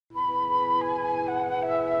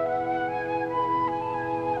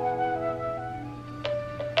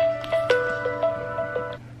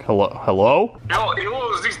Hello? Yo,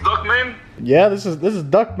 is this Duckman? Yeah, this is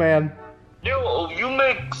Duckman. Yo, you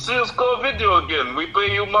make CSGO video again. We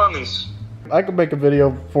pay you monies. I can make a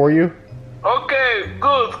video for you. Okay,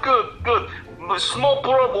 good. Small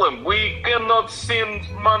problem. We cannot send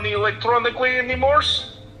money electronically anymore.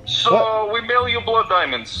 So what? We mail you blood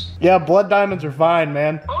diamonds. Yeah, blood diamonds are fine,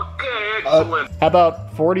 man. Okay, excellent. How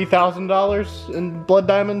about $40,000 in blood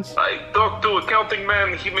diamonds? I talked to accounting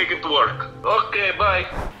man. He make it work. Okay, bye.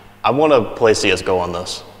 I want to play CSGO on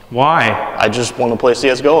this. Why? I just want to play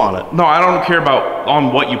CSGO on it. No, I don't care about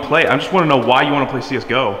on what you play. I just want to know why you want to play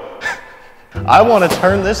CSGO. I want to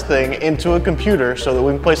turn this thing into a computer so that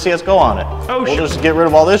we can play CSGO on it. Oh, we'll just get rid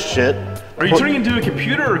of all this shit. Are you turning into a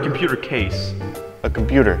computer or a computer case? A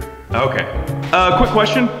computer. Okay. Quick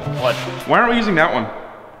question. What? Why aren't we using that one?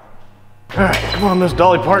 All right, come on, Miss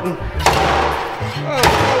Dolly Parton.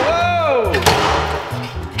 Whoa!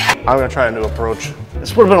 I'm gonna try a new approach.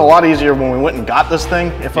 This would have been a lot easier when we went and got this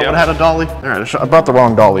thing if I would have had a dolly. All right, I bought the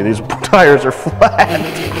wrong dolly. These tires are flat.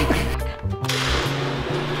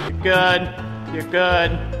 You're good.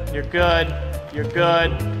 You're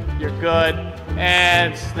good.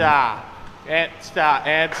 And stop. And stop.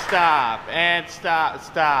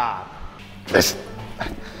 This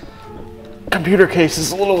computer case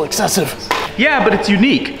is a little excessive. Yeah, but it's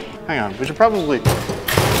unique. Hang on, we should probably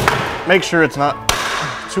make sure it's not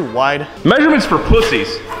too wide. Measurements for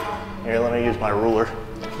pussies. Here, let me use my ruler.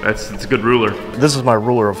 It's a good ruler. This is my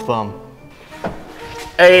ruler of thumb.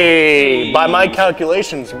 Hey, by my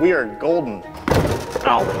calculations, we are golden.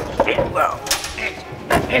 Oh, well,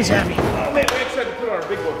 it's heavy. Oh man, we excited to put on our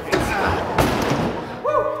big boy case.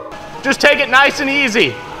 Just take it nice and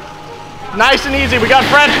easy. Nice and easy. We got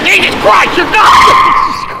friends. Jesus Christ, you're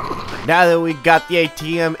not! Now that we got the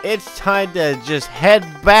ATM, it's time to just head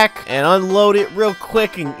back and unload it real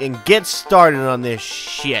quick and get started on this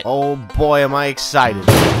shit. Oh boy, am I excited.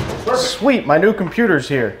 Sweet, my new computer's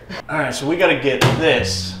here. All right, so we gotta get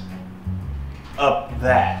this up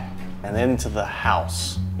that and into the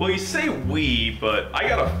house. Well, you say we, but I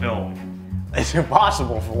gotta film. It's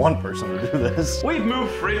impossible for one person to do this. We've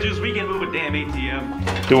moved fridges, we can move a damn ATM.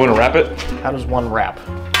 Do you want to wrap it? How does one wrap?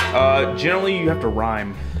 Generally you have to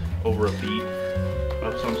rhyme over a beat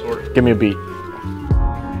of some sort. Give me a beat.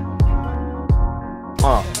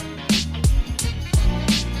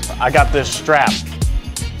 I got this strap.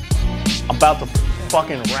 I'm about to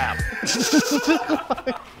fucking wrap.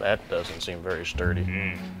 That doesn't seem very sturdy.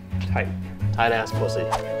 Tight. Tight ass pussy.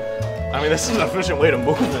 I mean, this is an efficient way to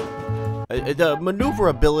move it. The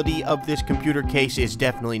maneuverability of this computer case is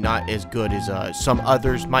definitely not as good as some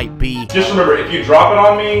others might be. Just remember, if you drop it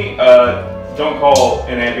on me, don't call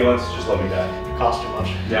an ambulance, just let me die. It costs too much.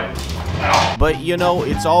 Yeah. But you know,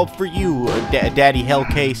 it's all for you, Daddy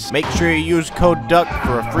Hellcase. Make sure you use code DUCK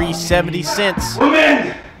for a free 70 cents. We're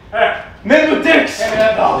men! Men with dicks!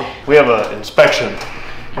 We have an inspection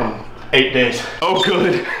in 8 days. Oh,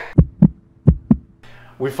 good.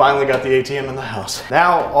 We finally got the ATM in the house.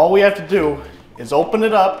 Now, all we have to do is open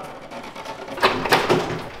it up.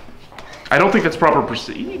 I don't think that's proper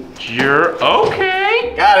procedure.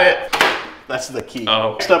 Okay. Got it. That's the key.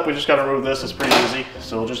 Oh. Next up, we just gotta remove this. It's pretty easy,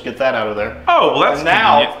 so we'll just get that out of there. Oh, well that's and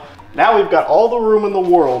now, convenient. now we've got all the room in the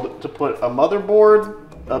world to put a motherboard,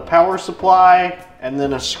 a power supply, and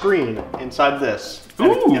then a screen inside this.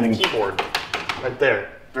 Ooh. And a keyboard right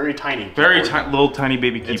there. Very tiny. Very little tiny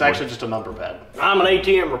baby keyboard. It's actually just a number pad. I'm an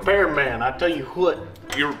ATM repairman, I tell you what.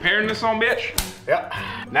 You're repairing this on, bitch? Yep.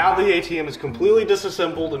 Now the ATM is completely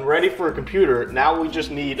disassembled and ready for a computer. Now we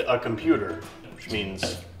just need a computer, which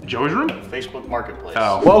means Joe's room? Facebook Marketplace.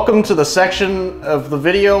 Oh. Welcome to the section of the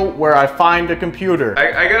video where I find a computer.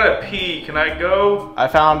 I gotta pee. Can I go? I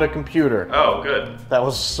found a computer. Oh, good. That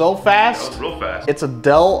was so fast. That was real fast. It's a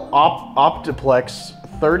Dell Optiplex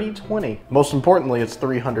 3020. Most importantly, it's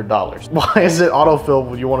 $300. Why is it autofill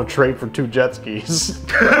when you want to trade for 2 jet skis?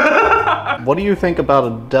 What do you think about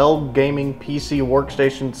a Dell gaming PC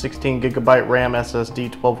workstation, 16 gigabyte RAM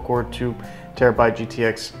SSD, 12 core, 2 terabyte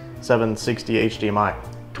GTX 760 HDMI?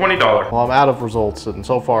 $20. Well, I'm out of results, and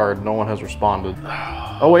so far, no one has responded.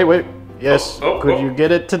 Oh, wait. Yes, could you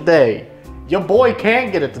get it today? Your boy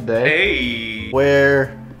can get it today. Hey.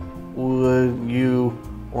 Where would you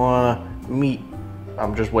wanna meet?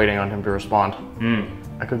 I'm just waiting on him to respond.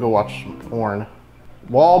 I could go watch some porn.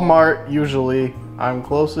 Walmart, usually. I'm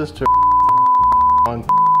closest to on.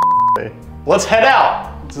 Let's head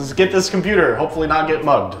out. Let's get this computer. Hopefully not get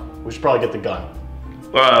mugged. We should probably get the gun.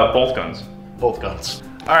 Both guns. Both guns.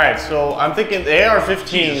 All right, so I'm thinking the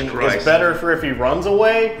AR-15 is better for if he runs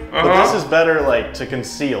away, but this is better like to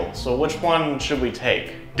conceal. So which one should we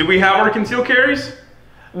take? Do we have our concealed carries?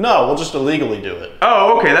 No, we'll just illegally do it.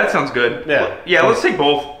 Oh, okay, that sounds good. Yeah. Yeah, let's take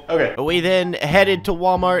both. Okay. We then headed to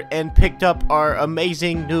Walmart and picked up our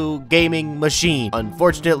amazing new gaming machine.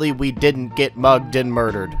 Unfortunately, we didn't get mugged and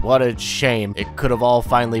murdered. What a shame. It could have all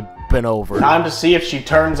finally been over. Time to see if she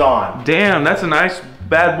turns on. Damn, that's a nice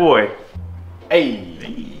bad boy. Hey.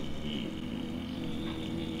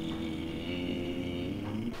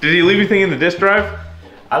 Did he leave anything in the disk drive?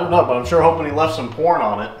 I don't know, but I'm sure hoping he left some porn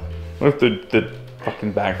on it. What if the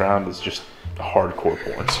fucking background is just hardcore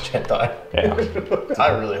porn? Hentai. Yeah.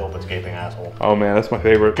 I really hope it's gaping asshole. Oh man, that's my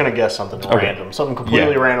favorite. I'm gonna guess something random. Something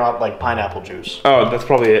completely random, like pineapple juice. Oh, that's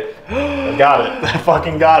probably it. I got it. I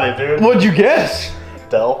fucking got it, dude. What'd you guess?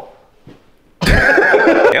 Dell.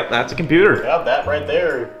 Yep, that's a computer. Yeah, that right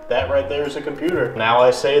there is a computer. Now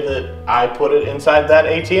I say that I put it inside that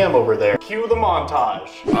ATM over there. Cue the montage.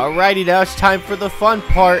 Alrighty, now it's time for the fun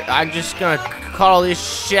part. I'm just gonna cut all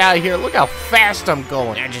this shit out of here. Look how fast I'm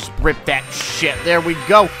going. I just ripped that shit. There we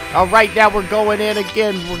go. Alright, now we're going in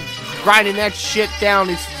again. We're grinding that shit down.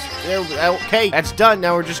 It's there. Okay, that's done.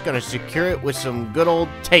 Now we're just gonna secure it with some good old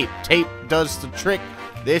tape. Tape does the trick.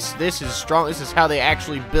 This is strong. This is how they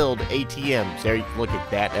actually build ATMs. There, look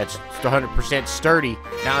at that. That's 100% sturdy.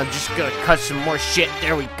 Now I'm just gonna cut some more shit.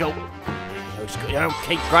 There we go.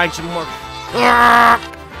 Okay, grind some more.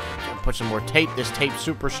 Put some more tape. This tape's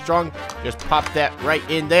super strong. Just pop that right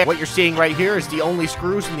in there. What you're seeing right here is the only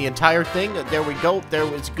screws in the entire thing. There we go. There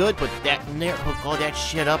was good. Put that in there. Hook all that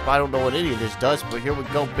shit up. I don't know what any of this does, but here we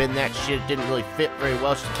go. Bend that shit. It didn't really fit very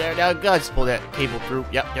well. So there, now it does. Pull that cable through.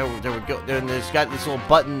 Yep, there we go. Then it's got this little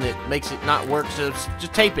button that makes it not work. So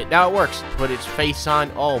just tape it. Now it works. Put its face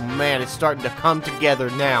on. Oh man, it's starting to come together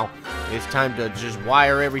now. It's time to just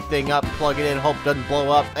wire everything up, plug it in, hope it doesn't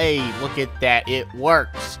blow up. Hey, look at that. It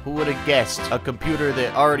works. Who would have guessed? A computer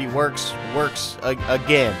that already works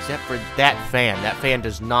again. Except for that fan. That fan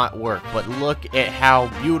does not work. But look at how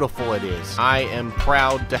beautiful it is. I am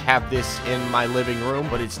proud to have this in my living room,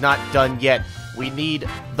 but it's not done yet. We need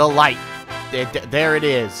the light. There it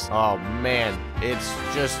is. Oh, man. It's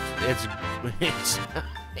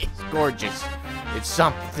gorgeous. It's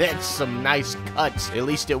some nice cuts. At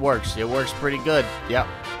least it works. It works pretty good. Yep.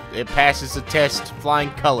 It passes the test.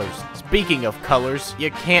 Flying colors. Speaking of colors,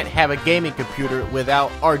 you can't have a gaming computer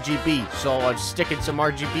without RGB. So I'm sticking some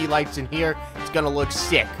RGB lights in here. It's gonna look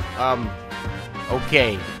sick.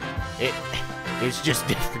 Okay. It's just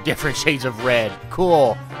different shades of red.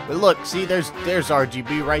 Cool. But look, see, there's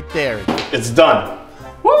RGB right there. It's done.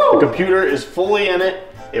 Woo! The computer is fully in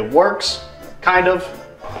it. It works, kind of.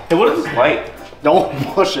 Hey, what is this light? Don't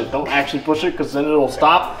push it. Don't actually push it, because then it'll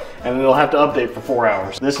stop and it'll have to update for 4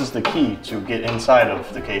 hours. This is the key to get inside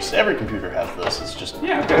of the case. Every computer has this. It's just...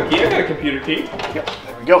 Yeah, I've got a key. I've got a computer key. Yep,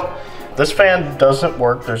 there we go. This fan doesn't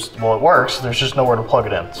work. Well, it works. There's just nowhere to plug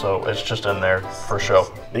it in, so it's just in there for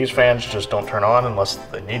show. These fans just don't turn on unless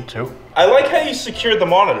they need to. I like how you secured the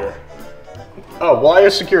monitor. Oh, well, I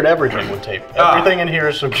secured everything with tape. Everything in here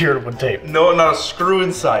is secured with tape. No, not a screw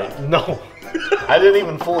inside. No. I didn't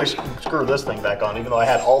even fully screw this thing back on, even though I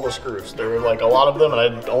had all the screws. There were like a lot of them, and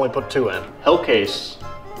I only put 2 in. Hellcase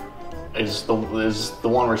is the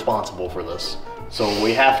one responsible for this. So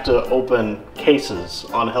we have to open cases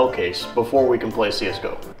on Hellcase before we can play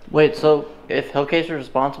CSGO. Wait, so if Hellcase is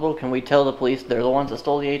responsible, can we tell the police they're the ones that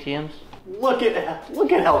stole the ATMs? Look at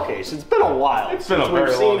Hellcase. It's been a while It's been a since very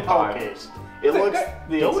we've seen long time. Hellcase. It looks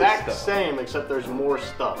the exact same, except there's more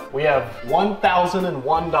stuff. We have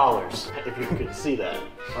 $1,001, if you can see that.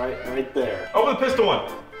 Right there. Open the pistol one.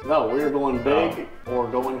 No, we're going big or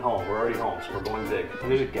going home. We're already home, so we're going big.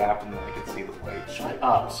 There's a gap and then I can see the light. Shut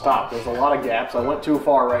up, stop. There's a lot of gaps. I went too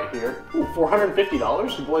far right here. Ooh,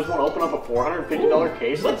 $450? You boys want to open up a $450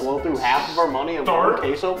 case and blow through half of our money in one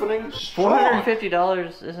case opening?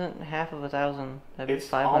 $450 isn't half of 1,000. That'd be It's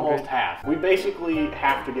 500. almost half. We basically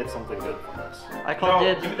have to get something good from this. I called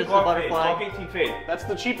dibs. give me This the is a Glock fade. butterfly. Glock 18 fade. That's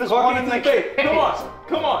the cheapest Glock one in the 18 fade. case. Come on,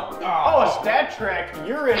 come on. Oh, a Stat Trek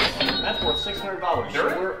Urus. That's worth $600. So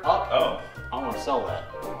Urus? we're up. Oh. I'm gonna sell that.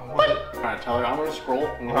 What? All right, Tyler. I'm gonna scroll.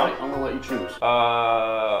 I'm gonna let you choose.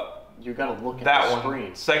 You gotta look at That the one.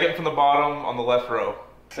 screen. Second from the bottom on the left row.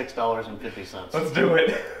 $6.50. Let's do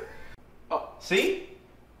it. Oh. See?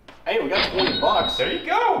 Hey, we got $20. There you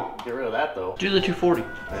go. Get rid of that though. Do the 240.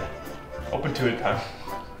 Open 2 at a time.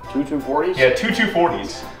 2 240s? Yeah, 2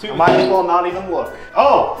 240s. I might as well not even look.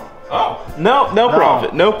 Oh! Oh. No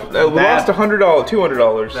profit. Nope. We lost $100,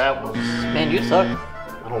 $200. That was... Man, you suck.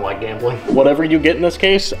 I don't like gambling. Whatever you get in this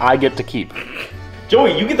case, I get to keep.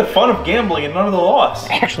 Joey, you get the fun of gambling and none of the loss.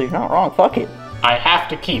 Actually, you're not wrong. Fuck it. I have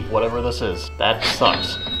to keep whatever this is. That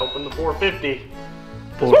sucks. Open the 450.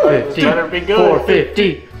 450. Better be good.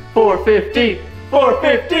 450. 450.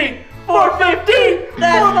 450. 450.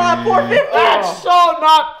 That's not 450. That's so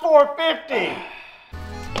not 450.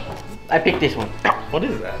 I picked this one. What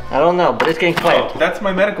is that? I don't know, but it's getting Oh, clamped. that's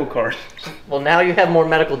my medical card. Well, now you have more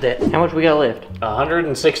medical debt. How much we got left?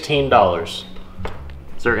 $116.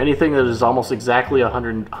 Is there anything that is almost exactly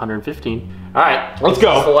 115? All right, Let's This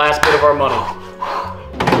is the go. last bit of our money.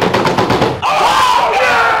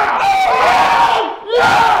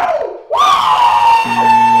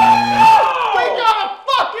 We got a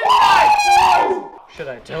fucking knife! Should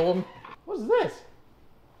I tell him? What's this?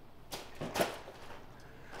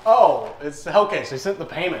 Oh, it's okay. So he sent the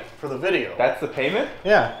payment for the video. That's the payment?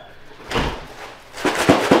 Yeah.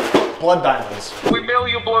 Blood diamonds. We mail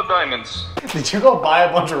you blood diamonds. Did you go buy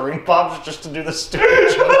a bunch of ring pops just to do this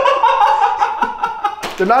stupid joke?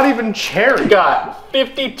 They're not even cherry. Got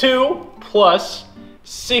 52 plus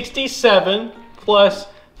 67 plus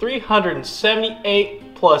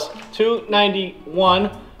 378 plus 291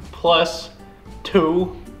 plus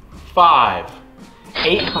 5.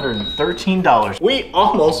 $813. We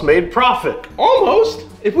almost made profit. Almost.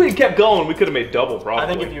 If we had kept going, we could have made double profit.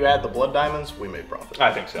 I think if you add the blood diamonds, we made profit.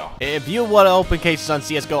 I think so. If you want to open cases on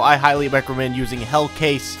CSGO, I highly recommend using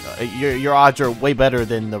Hellcase. Your odds are way better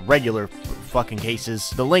than the regular fucking cases.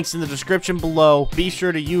 The link's in the description below. Be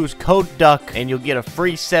sure to use code DUCK and you'll get a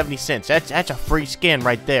free 70 cents. That's a free skin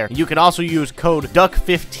right there. You can also use code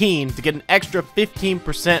DUCK15 to get an extra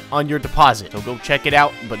 15% on your deposit. So go check it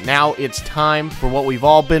out. But now it's time for what we've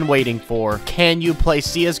all been waiting for. Can you play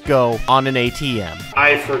CSGO on an ATM?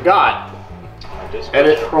 I forgot.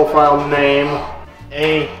 Edit profile name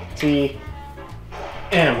ATM.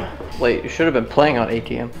 Wait, you should have been playing on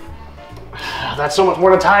ATM. That's so much more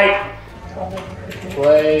to type.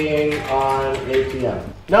 Playing on ATM.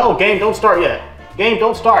 No, game, don't start yet. Game,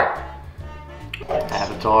 don't start.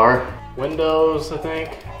 Avatar. Windows, I think.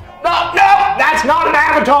 No, that's not an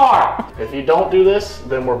avatar! If you don't do this,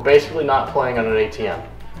 then we're basically not playing on an ATM.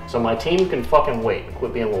 So my team can fucking wait and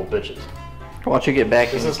quit being little bitches. Why don't you get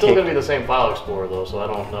back This and is still gonna kick? be the same file explorer though, so I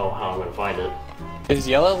don't know how I'm gonna find it. Is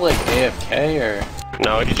Yellow like AFK or?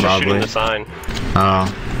 No, he's just shooting the sign.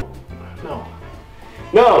 No.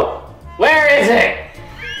 No! Where is it?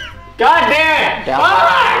 God damn it!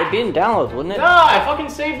 Download. It'd be in downloads, wouldn't it? No, I fucking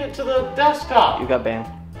saved it to the desktop. You got banned.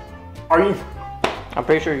 Are you? I'm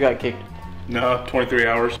pretty sure you got kicked. No, 23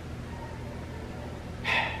 hours.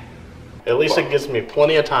 At least it gives me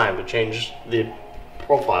plenty of time to change the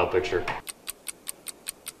profile picture.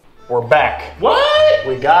 We're back. What?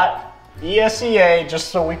 We got ESEA just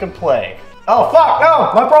so we can play. Oh fuck,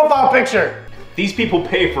 no! My profile picture! These people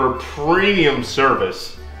pay for premium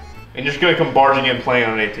service, and you're just gonna come barging in playing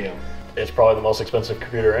on an ATM. It's probably the most expensive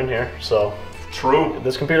computer in here, so. True.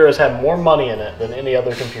 This computer has had more money in it than any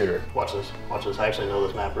other computer. Watch this, watch this. I actually know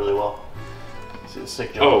this map really well. See the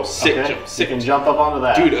sick jump. Oh, sick Okay? jump, sick You can jump up onto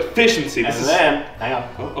that. Dude, efficiency. This And is. then, hang on.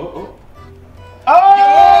 Oh.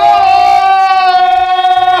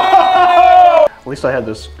 Oh! At least I had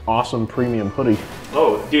this awesome premium hoodie.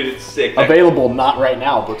 Oh, dude, it's sick. Available not right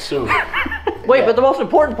now, but soon. Wait, but the most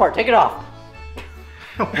important part, take it off.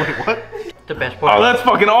 Wait, what? The best part. Oh, that's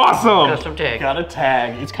fucking awesome. Custom tag. Got a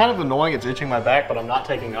tag. It's kind of annoying, it's itching my back, but I'm not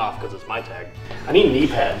taking it off because it's my tag. I need knee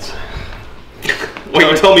pads. Wait,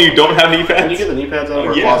 you tell me you don't have knee pads? Can you get the knee pads out of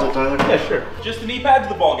our Yeah. closet, Tyler? Yeah, sure. Just the knee pad to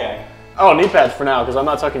the ball gang. Oh, knee pads for now, because I'm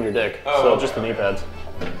not tucking your dick. Oh, so okay. just the knee pads.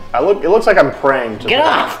 It looks like I'm praying to Get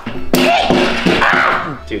off!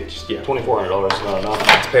 Dude, just, yeah. $2,400, no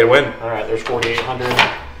enough. Pay to win. All right, there's 4,800,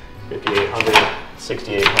 5,800,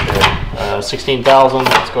 6,800, 16,000.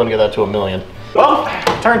 Let's go and get that to $1 million. Well,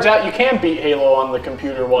 turns out you can beat Halo on the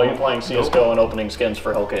computer while you're playing CSGO and opening skins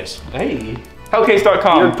for Hellcase. Hey.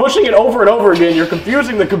 Hellcase.com. You're pushing it over and over again. You're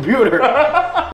confusing the computer.